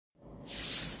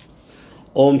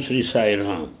ఓం శ్రీ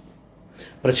సాయిరామ్.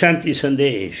 ప్రశాంతి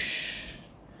సందేశ్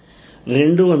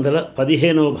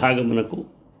 215వ భాగమునకు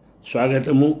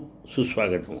స్వాగతము,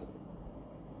 సుస్వాగతము.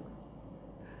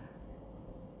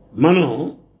 మనం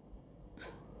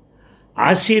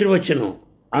ఆశీర్వచనం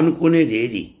అనుకునేది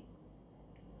ఏది?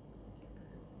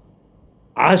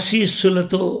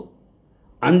 ఆశీస్సులతో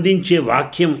అందించే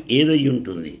వాక్యం ఏదై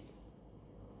ఉంటుంది?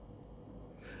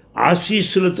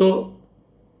 ఆశీస్సులతో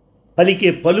పలికే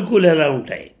పలుకులు ఎలా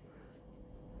ఉంటాయి?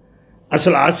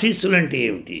 అసలు ఆశీస్సులు అంటే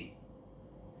ఏమిటి?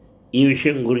 ఈ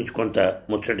విషయం గురించి కొంత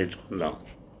ముచ్చటించుకుందాం.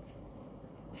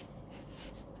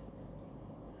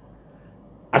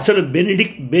 అసలు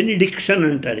బెనిడిక్షన్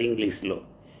అంటారు ఇంగ్లీష్లో.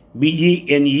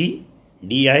 BENEDICTION,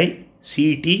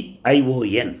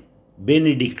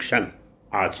 బెనిడిక్షన్,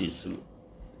 ఆశీస్సులు.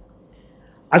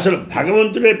 అసలు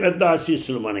భగవంతుడే పెద్ద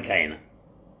ఆశీస్సులు మనకి. ఆయన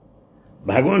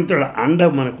భగవంతుడు అండ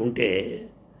మనకుంటే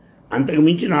అంతకు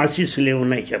మించిన ఆశీస్సులు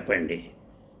ఏమున్నాయి చెప్పండి?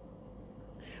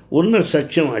 ఉన్న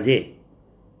సత్యం అదే.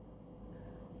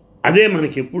 అదే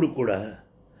మనకెప్పుడు కూడా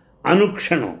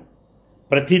అనుక్షణం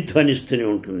ప్రతిధ్వనిస్తూనే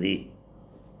ఉంటుంది.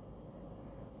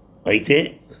 అయితే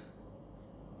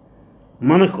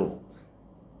మనకు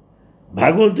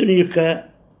భగవంతుని యొక్క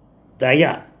దయ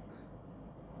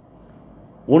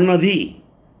ఉన్నది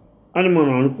అని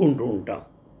మనం అనుకుంటూ ఉంటాం.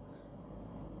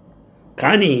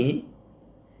 కానీ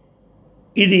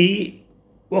ఇది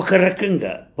ఒక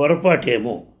రకంగా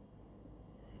పొరపాటేమో.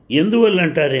 ఎందువల్ల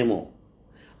అంటారేమో,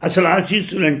 అసలు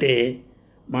ఆశీస్సులు అంటే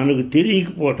మనకు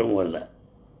తెలియకపోవటం వల్ల.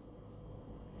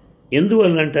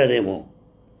 ఎందువల్ల అంటారేమో,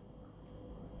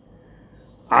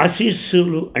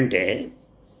 ఆశీస్సులు అంటే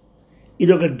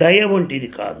ఇదొక దయ వంటిది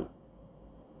కాదు.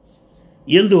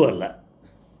 ఎందువల్ల?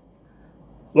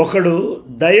 ఒకడు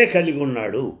దయ కలిగి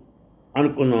ఉన్నాడు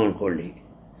అనుకుందాం అనుకోండి.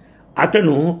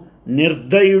 అతను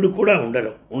నిర్దయుడు కూడా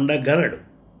ఉండగలడు.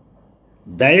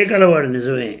 దయ గలవాడు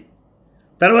నిజమే.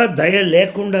 తర్వాత దయ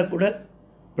లేకుండా కూడా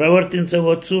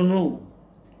ప్రవర్తించవచ్చును.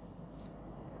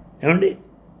 ఏమండి?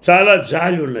 చాలా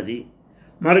జాలి ఉన్నది,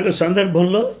 మరొక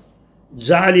సందర్భంలో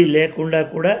జాలి లేకుండా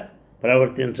కూడా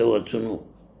ప్రవర్తించవచ్చును.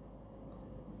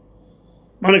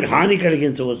 మనకు హాని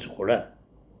కలిగించవచ్చు కూడా.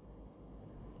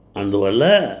 అందువల్ల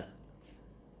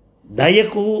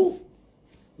దయకు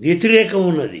వ్యతిరేకం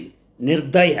ఉన్నది,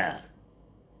 నిర్దయ.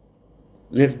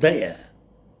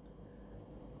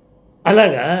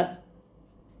 అలాగా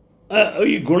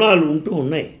ఈ గుణాలు ఉంటూ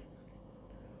ఉన్నాయి.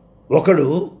 ఒకడు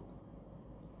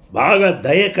బాగా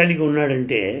దయ కలిగి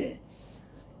ఉన్నాడంటే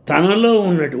తనలో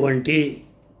ఉన్నటువంటి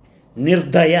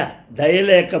దయ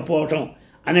లేకపోవటం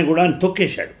అనే గుణాన్ని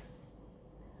తొక్కేశాడు.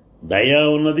 దయ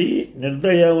ఉన్నది,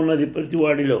 నిర్దయ ఉన్నది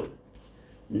ప్రతివాడిలో.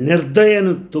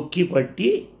 నిర్దయను తొక్కిపట్టి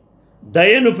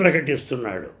దయను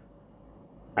ప్రకటిస్తున్నాడు.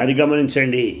 అది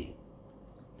గమనించండి.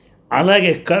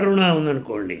 అలాగే కరుణ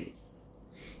ఉందనుకోండి.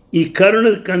 ఈ కరుణ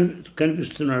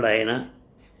కనిపిస్తున్నాడు ఆయన.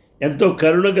 ఎంతో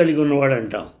కరుణ కలిగి ఉన్నవాడు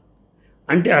అంటాం.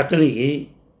 అంటే అతనికి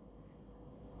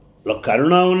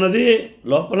కరుణ ఉన్నది,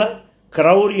 లోపల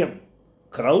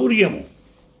క్రౌర్యము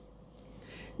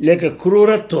లేక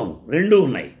క్రూరత్వం రెండూ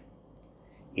ఉన్నాయి.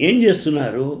 ఏం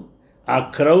చేస్తున్నారు? ఆ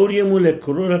క్రౌర్యము లేక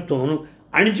క్రూరత్వమును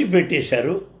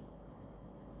అణిచిపెట్టేశారు,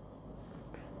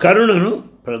 కరుణను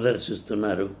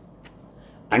ప్రదర్శిస్తున్నారు.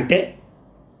 అంటే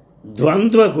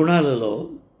ద్వంద్వ గుణాలలో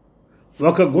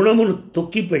ఒక గుణమును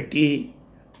తొక్కిపెట్టి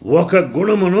ఒక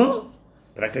గుణమును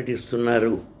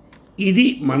ప్రకటిస్తున్నారు. ఇది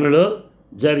మనలో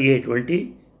జరిగేటువంటి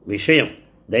విషయం.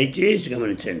 దయచేసి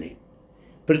గమనించండి.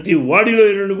 ప్రతి వాడిలో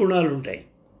 2 గుణాలు ఉంటాయి.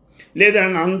 లేదా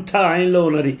అంతా ఆయనలో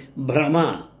ఉన్నది భ్రమ,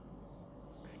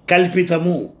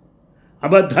 కల్పితము,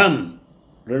 అబద్ధం,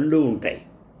 2 ఉంటాయి.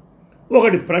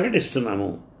 ఒకటి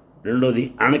ప్రకటిస్తున్నాము, రెండోది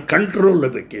కంట్రోల్లో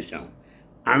పెట్టేశాం,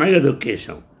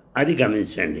 అణగదొక్కేశాం. అది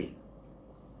గమనించండి.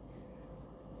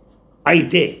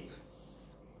 అయితే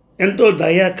ఎంతో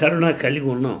దయా కరుణ కలిగి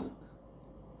ఉన్నాం.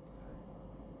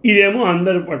 ఇదేమో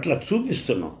అందరి పట్ల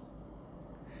చూపిస్తున్నాం.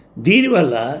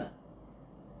 దీనివల్ల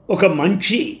ఒక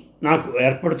మంచి నాకు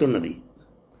ఏర్పడుతున్నది.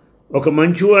 ఒక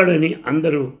మంచివాడని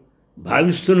అందరూ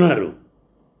భావిస్తున్నారు.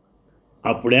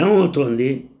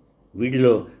 అప్పుడేమవుతోంది?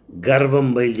 వీడిలో గర్వం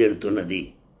బయలుదేరుతున్నది.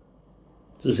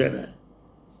 చూసారా?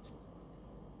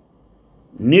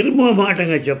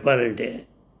 నిర్మోహమాటంగా చెప్పాలంటే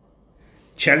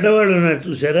చెడ్డవాళ్ళు ఉన్నారు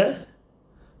చూసారా?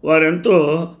 వారెంతో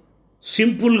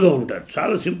సింపుల్గా ఉంటారు,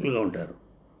 చాలా సింపుల్గా ఉంటారు.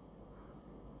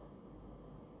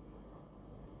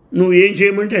 నువ్వు ఏం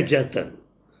చేయమంటే అది చేస్తారు.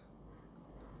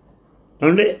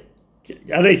 అంటే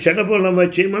అదే చెడ్డపనులు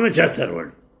చేయమన్నా చేస్తారు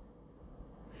వాళ్ళు.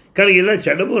 కానీ ఇలా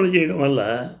చెడ్డపనులు చేయడం వల్ల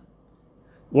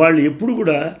వాళ్ళు ఎప్పుడు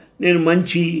కూడా నేను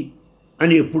మంచి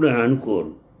అని ఎప్పుడు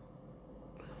అనుకోరు.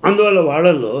 అందువల్ల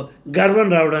వాళ్ళల్లో గర్వం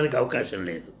రావడానికి అవకాశం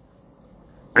లేదు.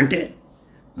 అంటే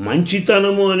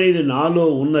మంచితనము అనేది నాలో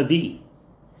ఉన్నది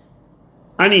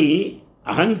అని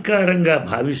అహంకారంగా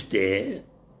భావిస్తే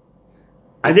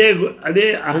అదే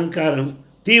అహంకారం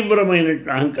తీవ్రమైన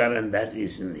అహంకారాన్ని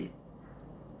దారితీసింది.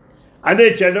 అదే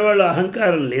చెడ్డవాళ్ళ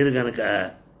అహంకారం లేదు కనుక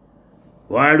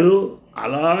వాడు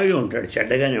అలాగే ఉంటాడు,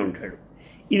 చెడ్డగానే ఉంటాడు.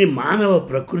 ఇది మానవ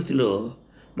ప్రకృతిలో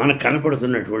మనకు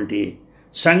కనపడుతున్నటువంటి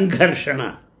సంఘర్షణ,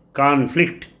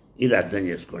 కాన్ఫ్లిక్ట్. ఇది అర్థం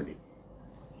చేసుకోండి.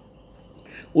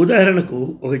 ఉదాహరణకు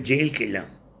ఒక జైలుకి వెళ్ళాం.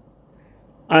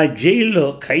 ఆ జైల్లో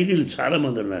ఖైదీలు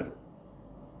చాలామంది ఉన్నారు.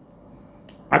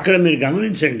 అక్కడ మీరు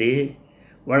గమనించండి,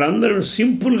 వాళ్ళందరూ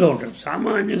సింపుల్గా ఉంటారు,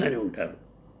 సామాన్యంగానే ఉంటారు.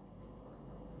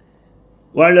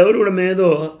 వాళ్ళెవరు కూడా మేదో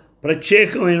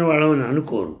ప్రత్యేకమైన వాళ్ళని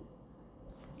అనుకోరు.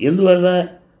 ఎందువల్ల?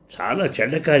 చాలా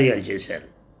చెడ్డ కార్యాలు చేశారు.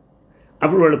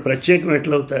 అప్పుడు వాళ్ళు ప్రత్యేకం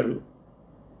ఎట్లవుతారు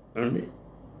అండి?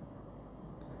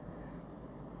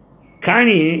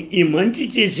 కానీ ఈ మంచి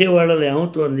చేసే వాళ్ళలో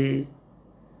ఏమవుతోంది?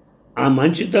 ఆ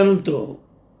మంచితనంతో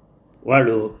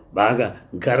వాళ్ళు బాగా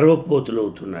గర్వపోతులు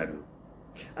అవుతున్నారు.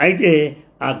 అయితే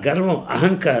ఆ గర్వం,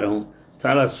 అహంకారం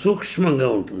చాలా సూక్ష్మంగా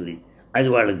ఉంటుంది, అది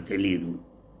వాళ్ళకి తెలియదు.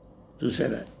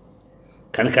 చూసారా?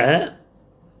 కనుక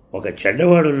ఒక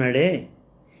చెడ్డవాడు ఉన్నాడే,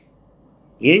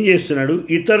 ఏం చేస్తున్నాడు?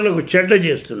 ఇతరులకు చెడ్డ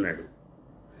చేస్తున్నాడు.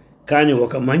 కానీ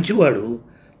ఒక మంచివాడు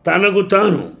తనకు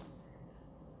తాను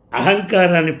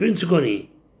అహంకారాన్ని పెంచుకొని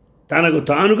తనకు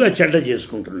తానుగా చెడ్డ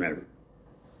చేసుకుంటున్నాడు.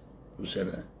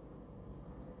 చూసారా?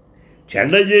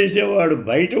 చెడ్డ చేసేవాడు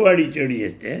బయటవాడి చెడు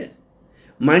చేస్తే,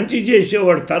 మంచి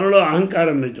చేసేవాడు తనలో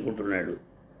అహంకారం పెంచుకుంటున్నాడు.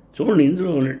 చూడండి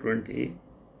ఇందులో ఉన్నటువంటి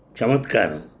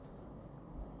చమత్కారం.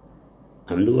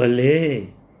 అందువల్లే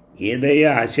ఏదయ్యా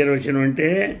ఆశీర్వచనం అంటే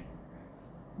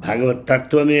భగవత్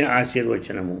తత్వమే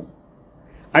ఆశీర్వచనము.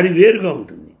 అది వేరుగా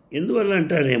ఉంటుంది. ఎందువల్ల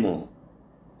అంటారేమో,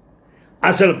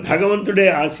 అసలు భగవంతుడే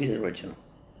ఆశీర్వచనం,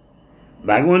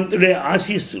 భగవంతుడే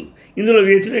ఆశీస్సులు. ఇందులో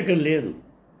వ్యతిరేకం లేదు.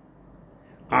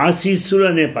 ఆశీస్సులు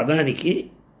అనే పదానికి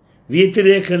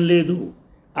వ్యతిరేకం లేదు.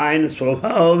 ఆయన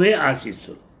స్వభావమే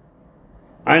ఆశీస్సులు,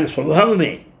 ఆయన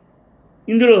స్వభావమే.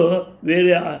 ఇందులో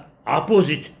వేరే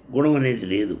ఆపోజిట్ గుణం అనేది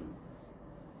లేదు.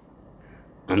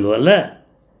 అందువల్ల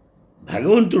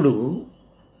భగవంతుడు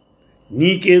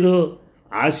నీకేదో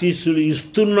ఆశీస్సులు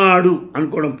ఇస్తున్నాడు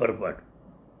అనుకోవడం పొరపాటు.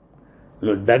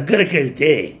 నువ్వు దగ్గరికి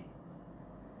వెళ్తే,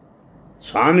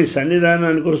 స్వామి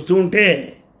సన్నిధానానికి వస్తూ ఉంటే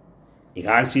ఇక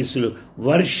ఆశీస్సులు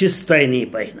వర్షిస్తాయి నీ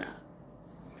పైన.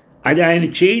 అది ఆయన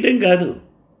చేయడం కాదు,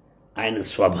 ఆయన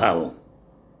స్వభావం.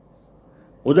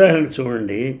 ఉదాహరణ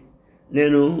చూడండి,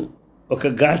 నేను ఒక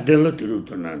గార్డెన్లో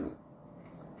తిరుగుతున్నాను.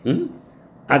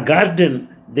 ఆ గార్డెన్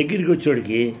దగ్గరికి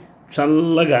వచ్చేవాడికి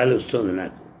చల్లగా గాలి వస్తుంది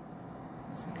నాకు.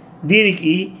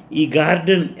 దీనికి ఈ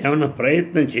గార్డెన్ ఏమన్నా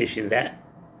ప్రయత్నం చేసిందా?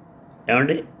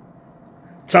 ఏమండి?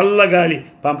 చల్లగాలి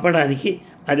పంపడానికి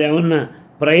అది ఏమన్నా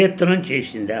ప్రయత్నం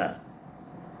చేసిందా?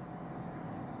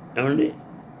 ఏమండి?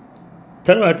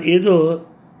 తర్వాత ఏదో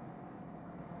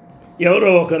ఎవరో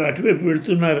ఒకరు అటువైపు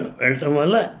వెళ్ళటం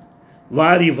వల్ల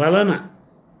వారి వలన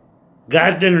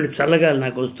గార్డెన్ నుండి చల్లగాలి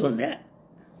నాకు వస్తుందా?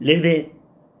 లేదే.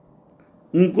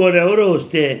 ఇంకోరెవరో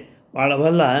వస్తే వాళ్ళ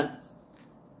వల్ల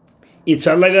ఈ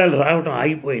చల్లగాలి రావటం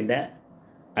ఆగిపోయిందా?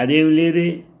 అదేమి లేదే.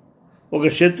 ఒక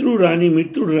శత్రువు రాని,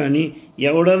 మిత్రుడు రాని,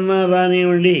 ఎవడన్నా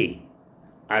రానివ్వండి,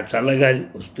 ఆ చల్లగాలి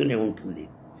వస్తూనే ఉంటుంది.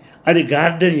 అది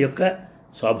గార్డెన్ యొక్క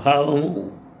స్వభావము.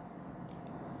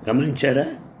 గమనించారా?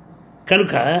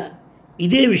 కనుక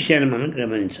ఇదే విషయాన్ని మనం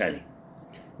గమనించాలి.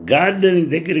 గార్డెన్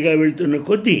దగ్గరగా వెళ్తున్న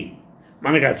కొద్దీ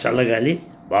మనకు ఆ చల్లగాలి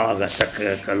బాగా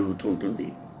చక్కగా కలుగుతూ ఉంటుంది.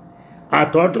 ఆ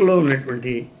తోటలో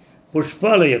ఉన్నటువంటి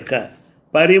పుష్పాల యొక్క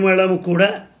పరిమళము కూడా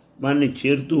మనని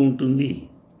చేరుతూ ఉంటుంది.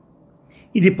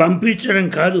 ఇది పంపించడం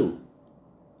కాదు,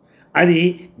 అది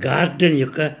గార్డెన్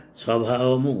యొక్క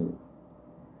స్వభావము.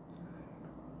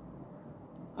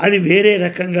 అది వేరే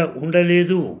రకంగా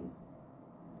ఉండలేదు.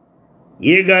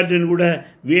 ఏ గార్డెన్ కూడా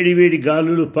వేడి వేడి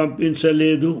గాలులు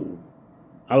పంపించలేదు,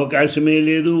 అవకాశమే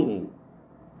లేదు.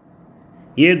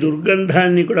 ఏ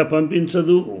దుర్గంధాన్ని కూడా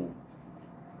పంపించదు.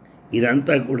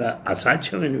 ఇదంతా కూడా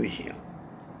అసాధ్యమైన విషయం.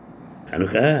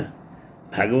 కనుక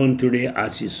భగవంతుడే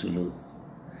ఆశీస్సులు,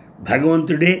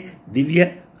 భగవంతుడే దివ్య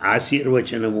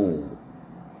ఆశీర్వచనము.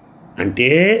 అంటే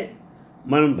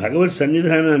మనం భగవత్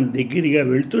సన్నిధానాన్ని దగ్గరగా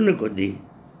వెళ్తున్న కొద్దీ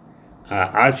ఆ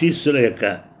ఆశీస్సుల యొక్క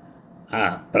ఆ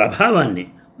ప్రభావాన్ని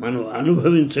మనం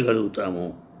అనుభవించగలుగుతాము.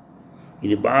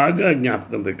 ఇది బాగా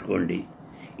జ్ఞాపకం పెట్టుకోండి.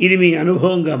 ఇది మీ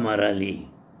అనుభవంగా మారాలి.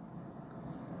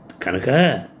 కనుక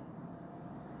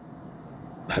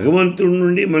భగవంతుడి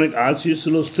నుండి మనకు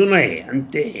ఆశీస్సులు వస్తున్నాయి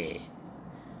అంతే.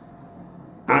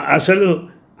 అసలు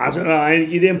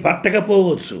ఆయనకి ఇదేం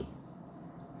పట్టకపోవచ్చు,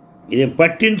 ఇదేం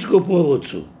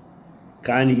పట్టించుకోపోవచ్చు,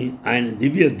 కానీ ఆయన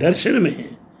దివ్య దర్శనమే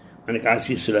మనకు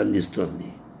ఆశీస్సులు అందిస్తోంది.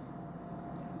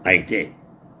 అయితే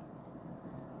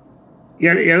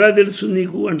ఎలా తెలుస్తుంది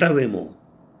నీకు అంటావేమో,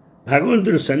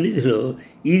 భగవంతుడి సన్నిధిలో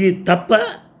ఇది తప్ప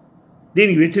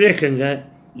దీనికి వ్యతిరేకంగా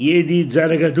ఏది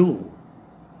జరగదు.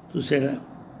 చూసారా,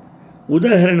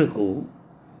 ఉదాహరణకు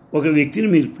ఒక వ్యక్తిని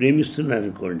మీరు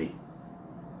ప్రేమిస్తున్నారనుకోండి,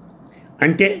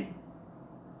 అంటే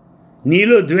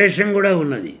నీలో ద్వేషం కూడా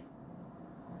ఉన్నది,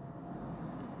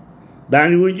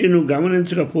 దాని గురించి నువ్వు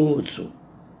గమనించకపోవచ్చు.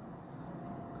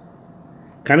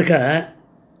 కనుక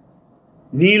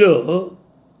నీలో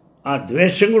ఆ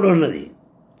ద్వేషం కూడా ఉన్నది,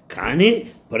 కానీ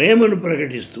ప్రేమను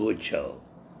ప్రకటిస్తూ వచ్చావు.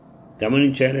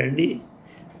 గమనించారండి?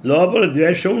 లోపల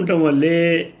ద్వేషం ఉండటం వల్లే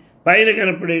పైన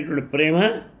కనపడేటువంటి ప్రేమ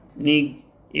నీ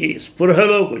ఈ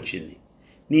స్పృహలోకి వచ్చింది,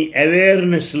 నీ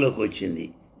అవేర్నెస్లోకి వచ్చింది.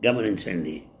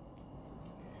 గమనించండి.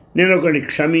 నేను ఒకటి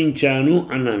క్షమించాను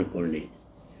అన్నా అనుకోండి,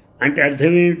 అంటే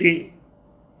అర్థం ఏమిటి?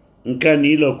 ఇంకా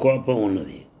నీలో కోపం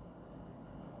ఉన్నది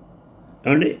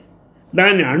ఏమండి,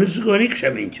 దాన్ని అణుచుకొని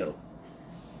క్షమించావు.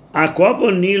 ఆ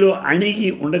కోపం నీలో అణిగి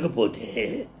ఉండకపోతే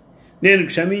నేను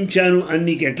క్షమించాను అని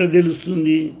నీకు ఎట్లా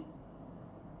తెలుస్తుంది?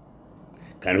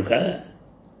 కనుక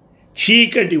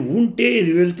చీకటి ఉంటే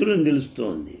ఇది వెలుతురని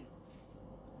తెలుస్తోంది,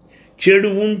 చెడు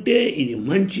ఉంటే ఇది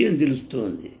మంచి అని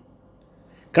తెలుస్తోంది.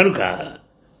 కనుక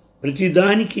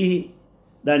ప్రతిదానికి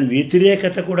దాని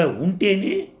వ్యతిరేకత కూడా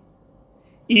ఉంటేనే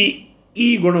ఈ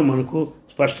గుణం మనకు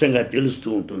స్పష్టంగా తెలుస్తూ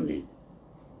ఉంటుంది.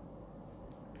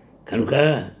 కనుక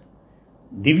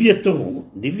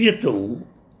దివ్యత్వం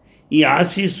ఈ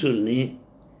ఆశీస్సుల్ని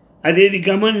అదేది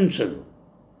గమనించదు.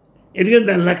 ఎందుకంటే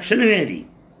దాని లక్షణమే అది.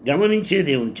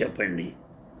 గమనించేదేముంది చెప్పండి?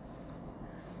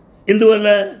 ఇందువల్ల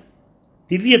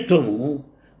దివ్యత్వము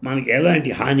మనకి ఎలాంటి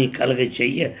హాని కలగ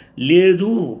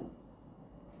చెయ్యలేదు.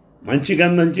 మంచి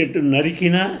గంధం చెట్టు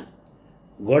నరికినా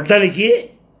గొడ్డలికి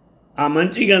ఆ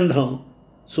మంచి గంధం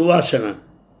సువాసన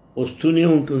వస్తూనే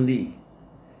ఉంటుంది.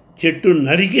 చెట్టు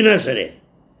నరికినా సరే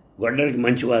గొడ్డలికి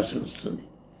మంచి వాసన వస్తుంది,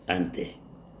 అంతే.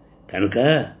 కనుక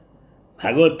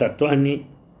భగవతత్వాన్ని,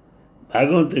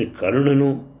 భగవంతుని కరుణను,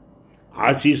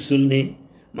 ఆశీస్సుల్ని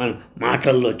మనం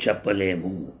మాటల్లో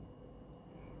చెప్పలేము.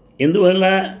 ఎందువల్ల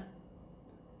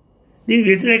దీనికి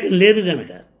వ్యతిరేకం లేదు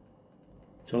కనుక.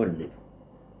 చూడండి,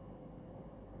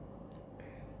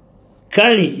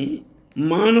 కానీ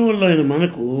మానవుల్లో అయిన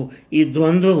మనకు ఈ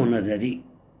ద్వంద్వం ఉన్నది. అది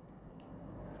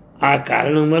ఆ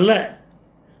కారణం వల్ల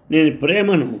నేను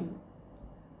ప్రేమను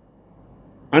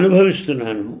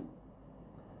అనుభవిస్తున్నాను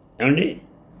ఏమండి,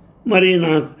 మరి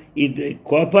నాకు ఈ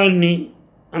కోపాన్ని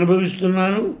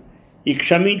అనుభవిస్తున్నాను, ఈ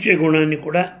క్షమించే గుణాన్ని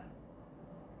కూడా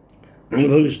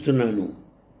అనుభవిస్తున్నాను.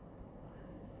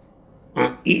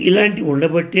 ఇలాంటివి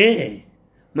ఉండబట్టే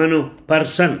మనం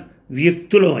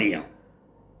వ్యక్తులం అయ్యాం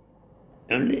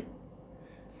ఏమండి.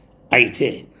 అయితే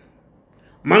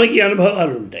మనకి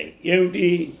అనుభవాలు ఉంటాయి. ఏమిటి?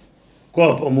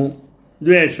 కోపము,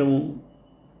 ద్వేషము,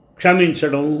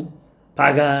 క్షమించడం,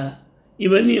 పగ,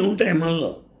 ఇవన్నీ ఉంటాయి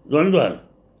మనలో, ద్వంద్వాలు.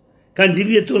 కానీ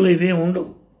దివ్యత్వంలో ఇవే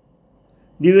ఉండవు.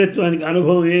 దివ్యత్వానికి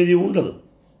అనుభవం ఏది ఉండదు.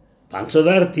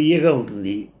 పంచదార తీయగా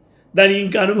ఉంటుంది, దాని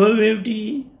ఇంకా అనుభవం ఏమిటి?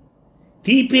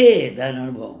 తీపే దాని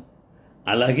అనుభవం.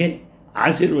 అలాగే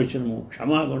ఆశీర్వచనము,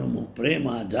 క్షమాగుణము, ప్రేమ,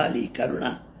 జాలి, కరుణ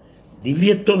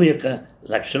దివ్యత్వం యొక్క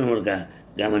లక్షణములుగా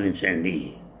గమనించండి.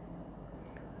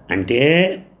 అంటే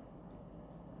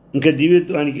ఇంకా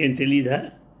దివ్యత్వానికి ఏం తెలీదా?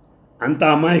 అంత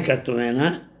అమాయకత్వమేనా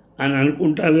అని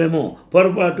అనుకుంటావేమో,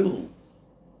 పొరపాటు.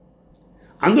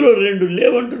 అందులో రెండు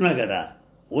లేవంటున్నా కదా,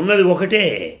 ఉన్నది ఒకటే.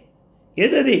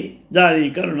 ఏదది? జాలి,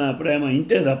 కరుణ, ప్రేమ,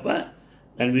 ఇంతే తప్ప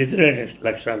దాని వ్యతిరేక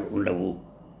లక్షణాలు ఉండవు.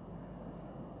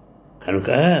 కనుక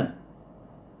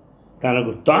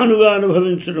తనకు తానుగా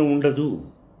అనుభవించడం ఉండదు.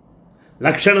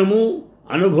 లక్షణము,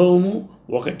 అనుభవము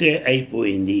ఒకటే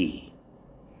అయిపోయింది.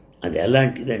 అది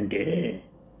ఎలాంటిదంటే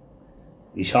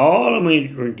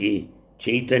విశాలమైనటువంటి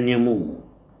చైతన్యము.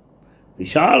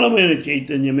 విశాలమైన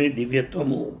చైతన్యమే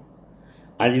దివ్యత్వము.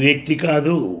 అది వ్యక్తి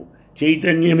కాదు,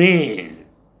 చైతన్యమే,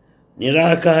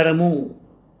 నిరాకారము.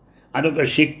 అదొక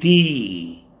శక్తి,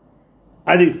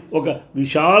 అది ఒక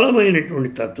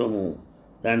విశాలమైనటువంటి తత్వము.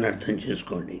 దాన్ని అర్థం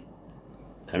చేసుకోండి.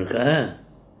 కనుక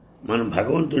మనం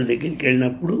భగవంతుడి దగ్గరికి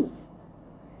వెళ్ళినప్పుడు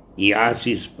ఈ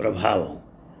ఆశీస్ ప్రభావం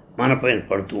మనపైన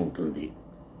పడుతూ ఉంటుంది.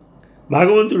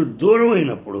 భగవంతుడు దూరం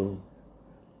అయినప్పుడు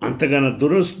అంతకన్నా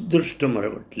దురదృష్టం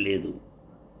మరొకటి లేదు,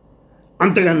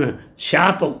 అంతకన్నా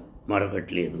శాపం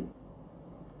మరొకటి లేదు.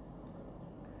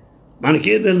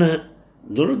 మనకేదైనా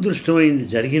దురదృష్టమైంది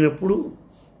జరిగినప్పుడు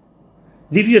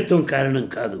దివ్యత్వం కారణం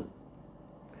కాదు,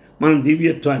 మనం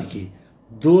దివ్యత్వానికి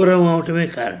దూరం అవటమే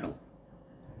కారణం.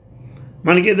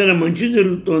 మనకేదైనా మంచి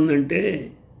జరుగుతోందంటే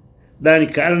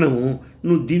దానికి కారణము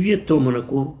నువ్వు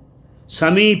దివ్యత్వమునకు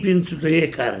సమీపించుటే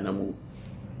కారణము,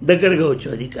 దగ్గరగా వచ్చు,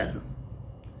 అది కారణం.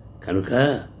 కనుక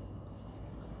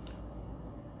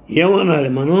ఏమనాలి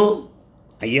మనం?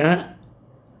 అయ్యా,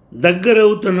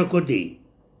 దగ్గరవుతున్న కొద్దీ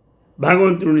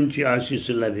భగవంతుడి నుంచి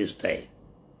ఆశీస్సులు లభిస్తాయి.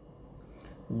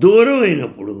 దూరం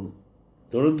అయినప్పుడు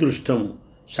దురదృష్టం,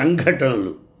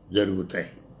 సంఘటనలు జరుగుతాయి.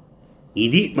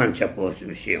 ఇది మనం చెప్పవలసిన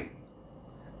విషయం.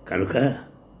 కనుక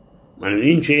మనం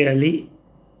ఏం చేయాలి?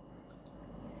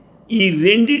 ఈ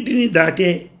రెండింటిని దాటే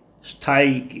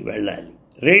స్థాయికి వెళ్ళాలి.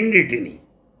 రెండింటిని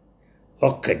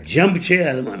ఒక్క జంప్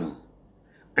చేయాలి మనం.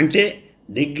 అంటే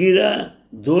దగ్గర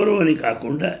దూరం అని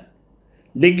కాకుండా,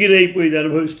 దగ్గర అయిపోయి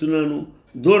అనుభవిస్తున్నాను,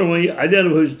 దూరం అయ్యి అది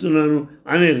అనుభవిస్తున్నాను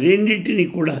అనే రెండింటిని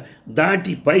కూడా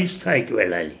దాటి పై స్థాయికి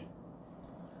వెళ్ళాలి.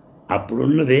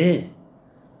 అప్పుడున్నదే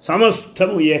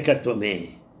సమస్తము ఏకత్వమే,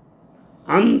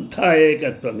 అంతా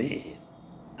ఏకత్వమే.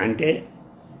 అంటే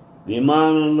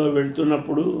విమానంలో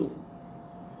వెళ్తున్నప్పుడు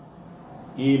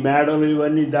ఈ మేడలు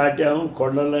ఇవన్నీ దాటాం,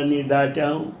 కొండలన్నీ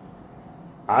దాటాం,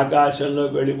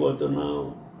 ఆకాశంలోకి వెళ్ళిపోతున్నాం.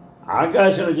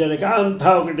 ఆకాశంలో జనక అంతా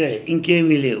ఒకటే,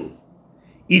 ఇంకేమీ లేవు.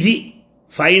 ఇది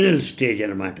ఫైనల్ స్టేజ్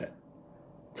అన్నమాట.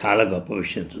 చాలా గొప్ప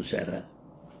విషయం. చూసారా?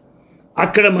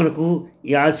 అక్కడ మనకు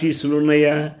ఈ ఆశీస్సులు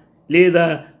ఉన్నాయా లేదా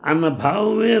అన్న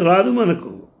భావమే రాదు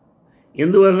మనకు.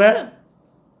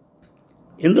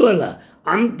 ఎందువల్ల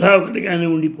అంతా ఒకటిగానే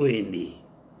ఉండిపోయింది,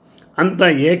 అంతా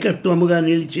ఏకత్వముగా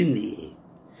నిలిచింది.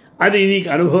 అది నీకు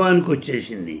అనుభవానికి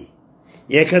వచ్చేసింది.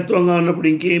 ఏకత్వంగా ఉన్నప్పుడు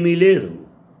ఇంకేమీ లేదు.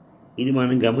 ఇది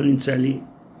మనం గమనించాలి.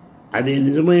 అదే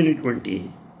నిజమైనటువంటి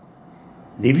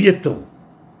దివ్యత్వం.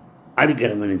 అది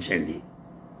గమనించండి.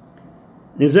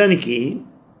 నిజానికి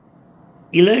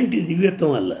ఇలాంటి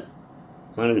దివ్యత్వం వల్ల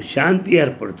మనకు శాంతి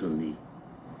ఏర్పడుతుంది.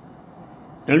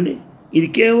 అండి, ఇది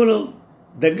కేవలం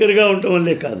దగ్గరగా ఉండటం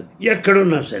వల్లే కాదు,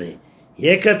 ఎక్కడున్నా సరే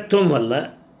ఏకత్వం వల్ల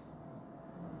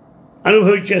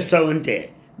అనుభవించేస్తావంటే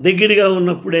దగ్గరగా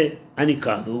ఉన్నప్పుడే అని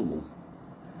కాదు.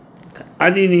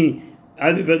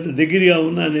 అది పెద్ద దగ్గరగా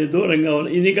ఉన్నా నేను దూరంగా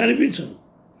ఉన్నా ఇది కనిపించదు.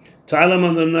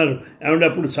 చాలామంది ఉన్నారు, ఏమంటే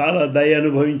అప్పుడు చాలా దయ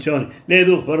అనుభవించామని.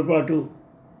 లేదు, పొరపాటు.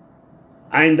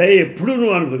 ఆయన దయ ఎప్పుడూ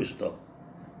నువ్వు అనుభవిస్తావు,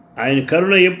 ఆయన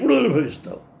కరుణ ఎప్పుడూ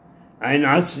అనుభవిస్తావు, ఆయన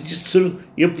ఆశీస్సులు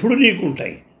ఎప్పుడు నీకు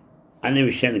ఉంటాయి అనే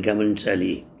విషయాన్ని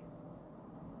గమనించాలి.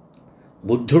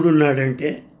 బుద్ధుడున్నాడంటే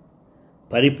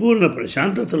పరిపూర్ణ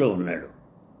ప్రశాంతతలో ఉన్నాడు.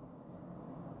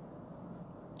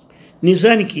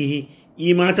 నిజానికి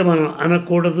ఈ మాట మనం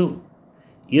అనకూడదు.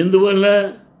 ఎందువల్ల?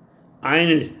 ఆయన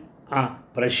ఆ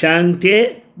ప్రశాంతే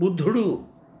బుద్ధుడు.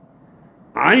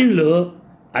 ఆయనలో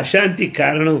అశాంతి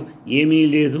కారణం ఏమీ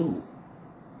లేదు.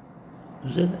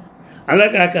 అలా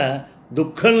కాక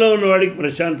దుఃఖంలో ఉన్నవాడికి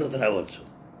ప్రశాంతత రావచ్చు.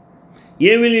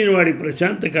 ఏమీ లేని వాడికి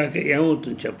ప్రశాంత కాక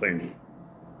ఏమవుతుంది చెప్పండి?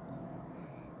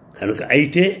 కనుక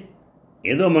అయితే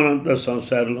ఏదో మనంతా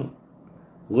సంసారంలో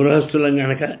గృహస్థులం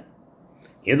కనుక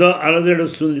ఏదో అలజడి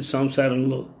వస్తుంది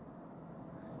సంసారంలో.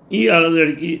 ఈ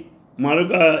అలజడికి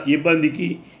మరొక ఇబ్బందికి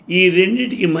ఈ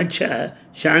రెండింటికి మధ్య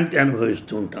శాంతి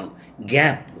అనుభవిస్తూ ఉంటాం.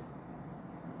 గ్యాప్.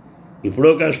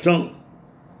 ఇప్పుడో కష్టం,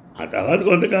 ఆ తర్వాత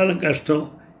కొంతకాలం కష్టం.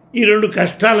 ఈ రెండు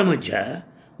కష్టాల మధ్య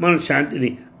మనం శాంతిని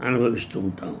అనుభవిస్తూ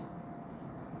ఉంటాం.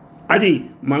 అది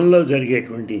మనలో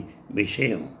జరిగేటువంటి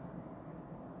విషయం.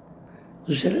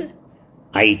 చూసారా?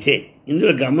 అయితే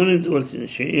ఇందులో గమనించవలసిన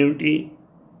విషయం ఏమిటి?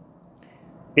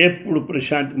 ఎప్పుడు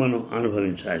ప్రశాంతి మనం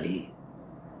అనుభవించాలి.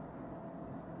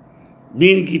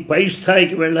 దీనికి పై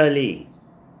స్థాయికి వెళ్ళాలి.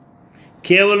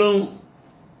 కేవలం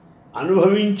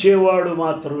అనుభవించేవాడు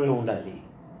మాత్రమే ఉండాలి.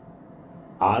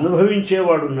 ఆ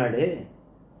అనుభవించేవాడు ఉన్నాడే,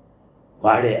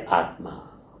 వాడే ఆత్మ.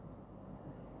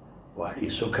 వాడి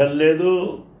సుఖం లేదు,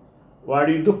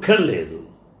 వాడి దుఃఖం లేదు,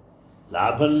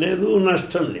 లాభం లేదు,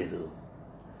 నష్టం లేదు,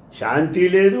 శాంతి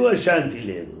లేదు, అశాంతి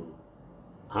లేదు,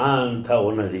 అంతా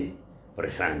ఉన్నది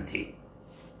ప్రశాంతి.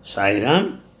 సాయిరాం.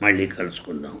 మళ్ళీ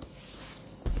కలుసుకుందాం.